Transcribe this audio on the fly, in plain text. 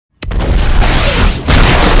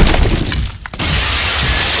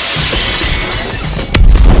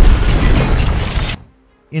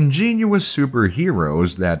Ingenious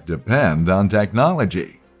superheroes that depend on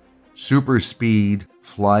technology. Super speed,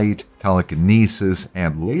 flight, telekinesis,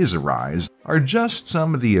 and laser eyes are just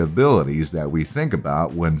some of the abilities that we think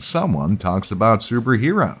about when someone talks about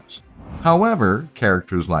superheroes. However,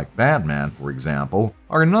 characters like Batman, for example,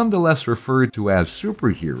 are nonetheless referred to as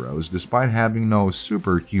superheroes despite having no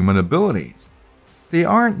superhuman abilities. They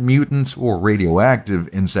aren't mutants or radioactive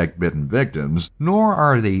insect-bitten victims, nor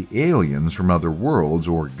are they aliens from other worlds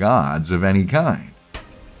or gods of any kind.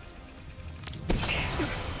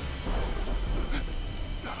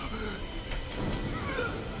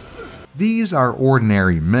 These are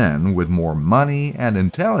ordinary men with more money and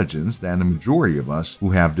intelligence than the majority of us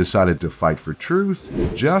who have decided to fight for truth,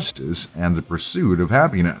 justice, and the pursuit of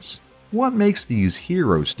happiness. What makes these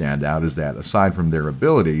heroes stand out is that, aside from their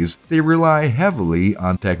abilities, they rely heavily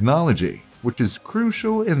on technology, which is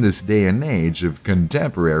crucial in this day and age of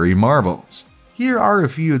contemporary marvels. Here are a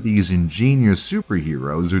few of these ingenious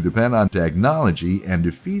superheroes who depend on technology and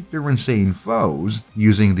defeat their insane foes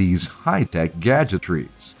using these high-tech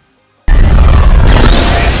gadgetries.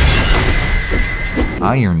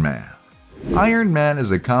 Iron Man. Iron Man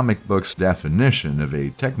is a comic book's definition of a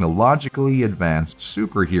technologically advanced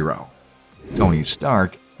superhero. Tony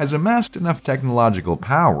Stark has amassed enough technological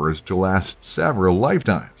powers to last several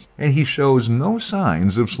lifetimes, and he shows no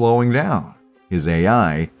signs of slowing down. His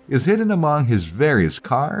AI is hidden among his various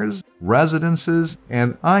cars, residences,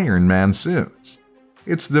 and Iron Man suits.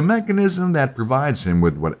 It's the mechanism that provides him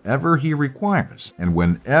with whatever he requires and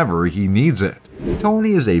whenever he needs it.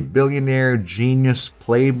 Tony is a billionaire, genius,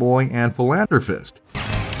 playboy, and philanthropist.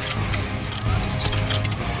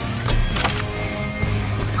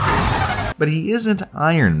 But he isn't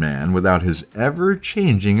Iron Man without his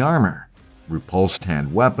ever-changing armor. Repulsed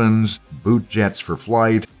hand weapons, boot jets for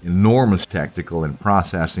flight, enormous tactical and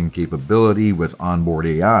processing capability with onboard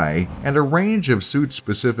AI, and a range of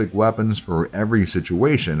suit-specific weapons for every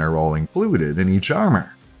situation are all included in each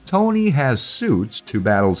armor. Tony has suits to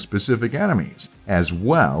battle specific enemies, as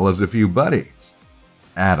well as a few buddies.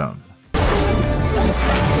 Atom.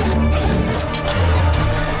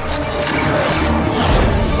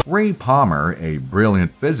 Ray Palmer, a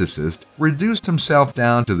brilliant physicist, reduced himself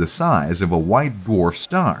down to the size of a white dwarf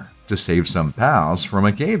star to save some pals from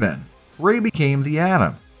a cave-in. Ray became the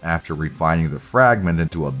Atom, after refining the fragment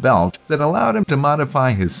into a belt that allowed him to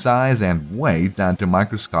modify his size and weight down to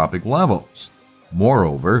microscopic levels.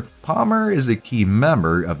 Moreover, Palmer is a key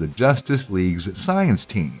member of the Justice League's science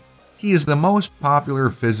team. He is the most popular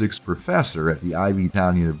physics professor at the Ivy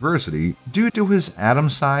Town University due to his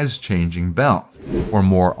atom-sized changing belt. For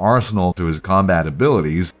more arsenal to his combat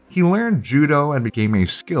abilities, he learned judo and became a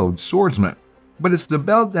skilled swordsman. But it's the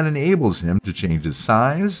belt that enables him to change his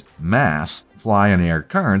size, mass, fly on air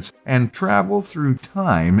currents, and travel through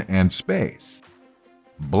time and space.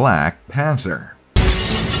 Black Panther.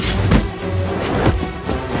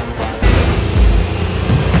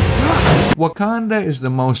 Wakanda is the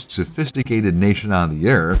most sophisticated nation on the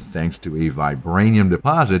earth thanks to a vibranium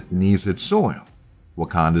deposit beneath its soil.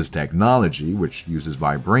 Wakanda's technology, which uses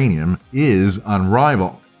vibranium, is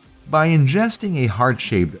unrivaled. By ingesting a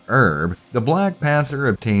heart-shaped herb, the Black Panther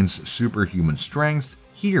obtains superhuman strength,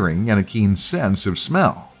 hearing, and a keen sense of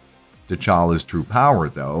smell. T'Challa's true power,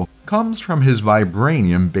 though, comes from his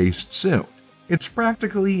vibranium-based suit. It's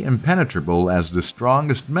practically impenetrable as the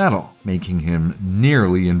strongest metal, making him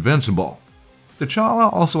nearly invincible.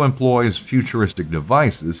 T'Challa also employs futuristic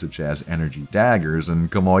devices such as energy daggers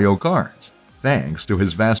and Komoyo cards, thanks to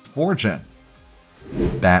his vast fortune.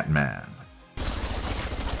 Batman.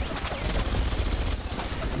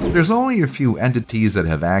 There's only a few entities that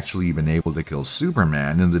have actually been able to kill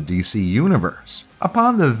Superman in the DC universe.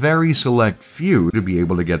 Upon the very select few to be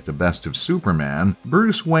able to get the best of Superman,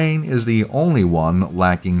 Bruce Wayne is the only one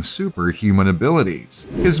lacking superhuman abilities.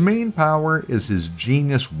 His main power is his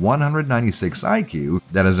genius 196 IQ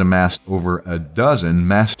that has amassed over a dozen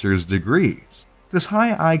master's degrees. This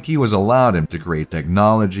high IQ has allowed him to create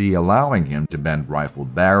technology allowing him to bend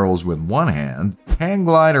rifled barrels with one hand, hang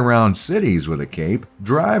glide around cities with a cape,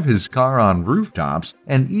 drive his car on rooftops,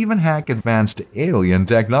 and even hack advanced alien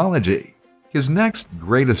technology. His next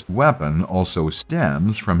greatest weapon also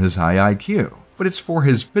stems from his high IQ, but it's for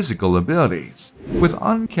his physical abilities. With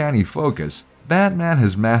uncanny focus, Batman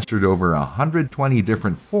has mastered over 120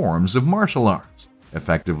 different forms of martial arts,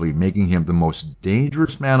 effectively making him the most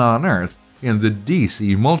dangerous man on Earth in the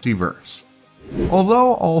DC multiverse.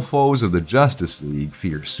 Although all foes of the Justice League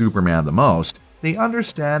fear Superman the most, they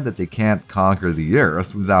understand that they can't conquer the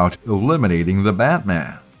Earth without eliminating the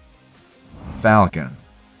Batman. Falcon.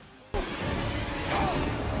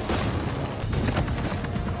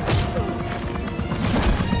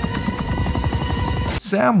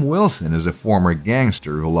 Sam Wilson is a former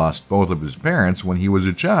gangster who lost both of his parents when he was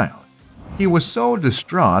a child. He was so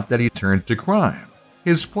distraught that he turned to crime.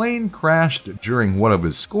 His plane crashed during one of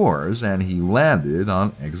his scores and he landed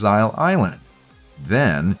on Exile Island.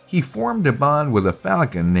 Then, he formed a bond with a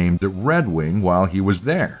Falcon named Red Wing while he was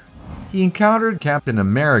there. He encountered Captain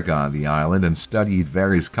America on the island and studied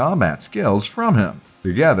various combat skills from him.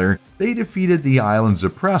 Together, they defeated the island's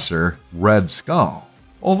oppressor, Red Skull.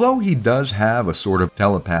 Although he does have a sort of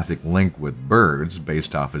telepathic link with birds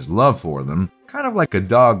based off his love for them, kind of like a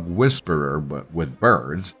dog whisperer but with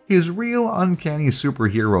birds, his real uncanny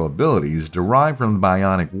superhero abilities derive from the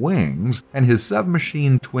bionic wings and his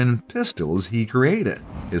submachine twin pistols he created.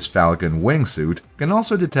 His Falcon wingsuit can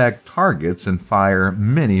also detect targets and fire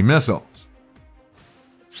mini missiles.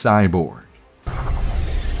 Cyborg.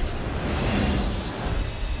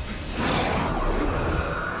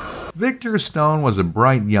 Victor Stone was a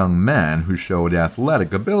bright young man who showed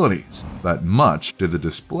athletic abilities, but much to the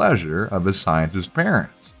displeasure of his scientist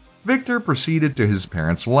parents. Victor proceeded to his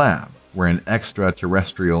parents' lab, where an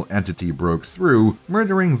extraterrestrial entity broke through,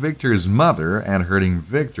 murdering Victor's mother and hurting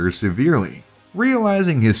Victor severely.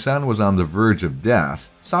 Realizing his son was on the verge of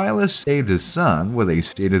death, Silas saved his son with a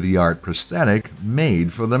state-of-the-art prosthetic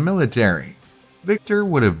made for the military. Victor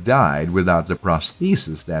would have died without the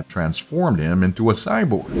prosthesis that transformed him into a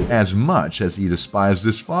cyborg, as much as he despised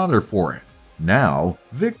his father for it. Now,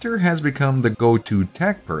 Victor has become the go-to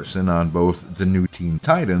tech person on both the new Teen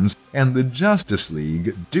Titans and the Justice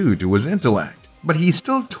League due to his intellect. But he's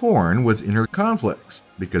still torn with inner conflicts,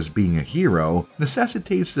 because being a hero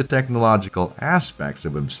necessitates the technological aspects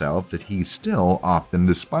of himself that he still often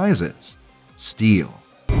despises. Steel.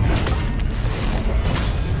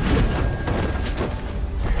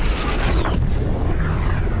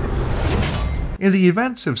 In the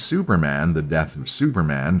events of Superman, The Death of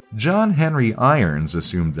Superman, John Henry Irons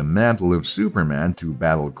assumed the mantle of Superman to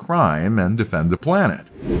battle crime and defend the planet.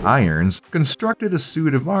 Irons constructed a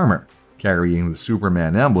suit of armor, carrying the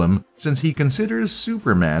Superman emblem since he considers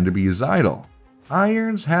Superman to be his idol.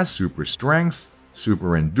 Irons has super strength,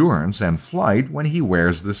 super endurance, and flight when he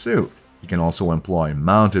wears the suit. He can also employ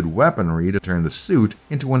mounted weaponry to turn the suit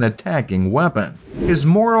into an attacking weapon. His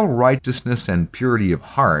moral righteousness and purity of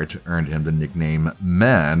heart earned him the nickname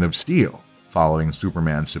Man of Steel. Following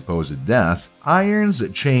Superman's supposed death, Irons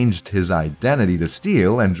changed his identity to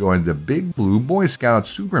Steel and joined the Big Blue Boy Scout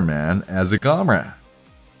Superman as a comrade.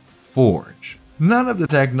 Forge. None of the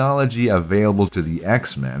technology available to the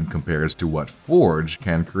X-Men compares to what Forge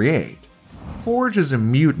can create. Forge is a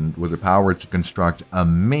mutant with the power to construct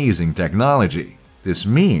amazing technology. This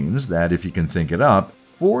means that if he can think it up,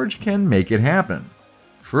 Forge can make it happen.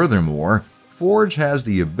 Furthermore, Forge has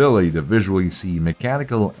the ability to visually see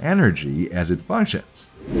mechanical energy as it functions.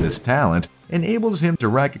 This talent enables him to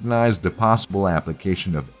recognize the possible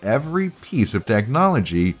application of every piece of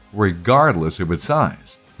technology regardless of its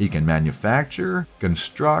size. He can manufacture,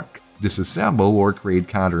 construct, disassemble, or create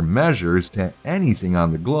countermeasures to anything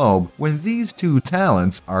on the globe when these two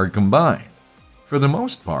talents are combined. For the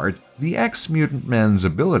most part, the X-Mutant men's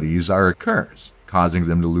abilities are a curse, causing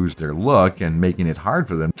them to lose their look and making it hard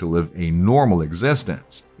for them to live a normal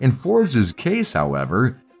existence. In Forge's case,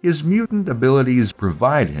 however, his mutant abilities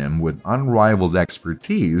provide him with unrivaled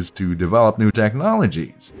expertise to develop new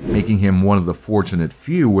technologies, making him one of the fortunate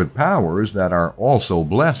few with powers that are also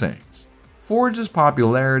blessings. Forge's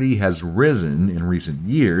popularity has risen in recent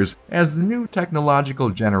years as the new technological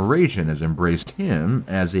generation has embraced him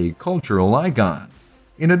as a cultural icon.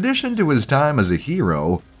 In addition to his time as a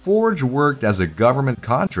hero, Forge worked as a government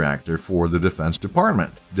contractor for the Defense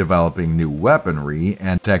Department, developing new weaponry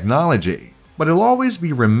and technology. But he'll always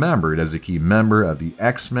be remembered as a key member of the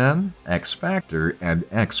X-Men, X-Factor, and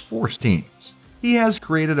X-Force teams. He has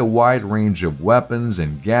created a wide range of weapons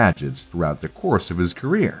and gadgets throughout the course of his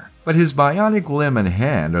career, but his bionic limb and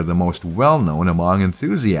hand are the most well-known among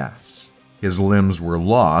enthusiasts. His limbs were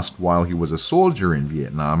lost while he was a soldier in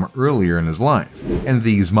Vietnam earlier in his life, and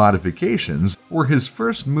these modifications were his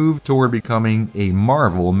first move toward becoming a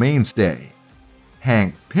Marvel mainstay.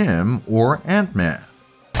 Hank Pym, or Ant-Man.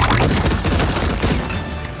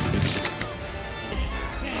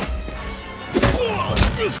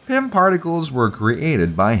 Pym particles were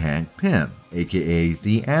created by Hank Pym, aka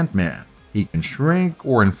the Ant-Man. He can shrink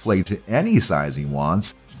or inflate to any size he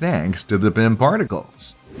wants thanks to the Pym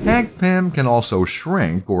particles. Hank Pym can also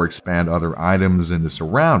shrink or expand other items in the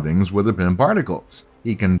surroundings with the Pym particles.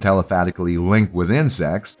 He can telepathically link with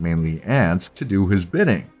insects, mainly ants, to do his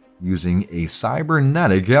bidding, using a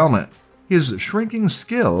cybernetic helmet. His shrinking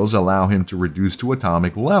skills allow him to reduce to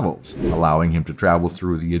atomic levels, allowing him to travel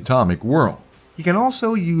through the atomic world. He can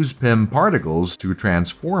also use PIM particles to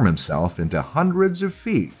transform himself into hundreds of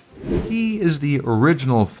feet. He is the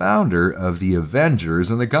original founder of the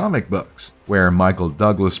Avengers in the comic books, where Michael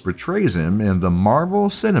Douglas portrays him in the Marvel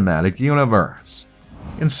Cinematic Universe.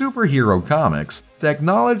 In superhero comics,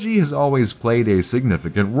 technology has always played a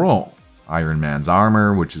significant role. Iron Man's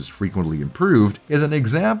armor, which is frequently improved, is an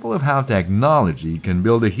example of how technology can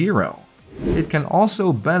build a hero. It can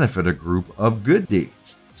also benefit a group of good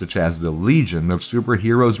deeds, such as the Legion of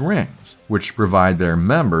Superheroes rings, which provide their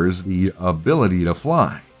members the ability to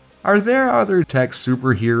fly. Are there other tech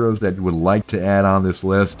superheroes that you would like to add on this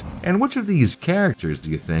list? And which of these characters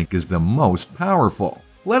do you think is the most powerful?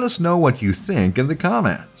 Let us know what you think in the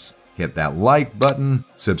comments. Hit that like button,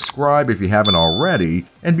 subscribe if you haven't already,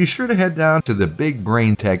 and be sure to head down to the Big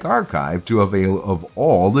Brain Tech Archive to avail of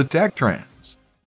all the tech trends.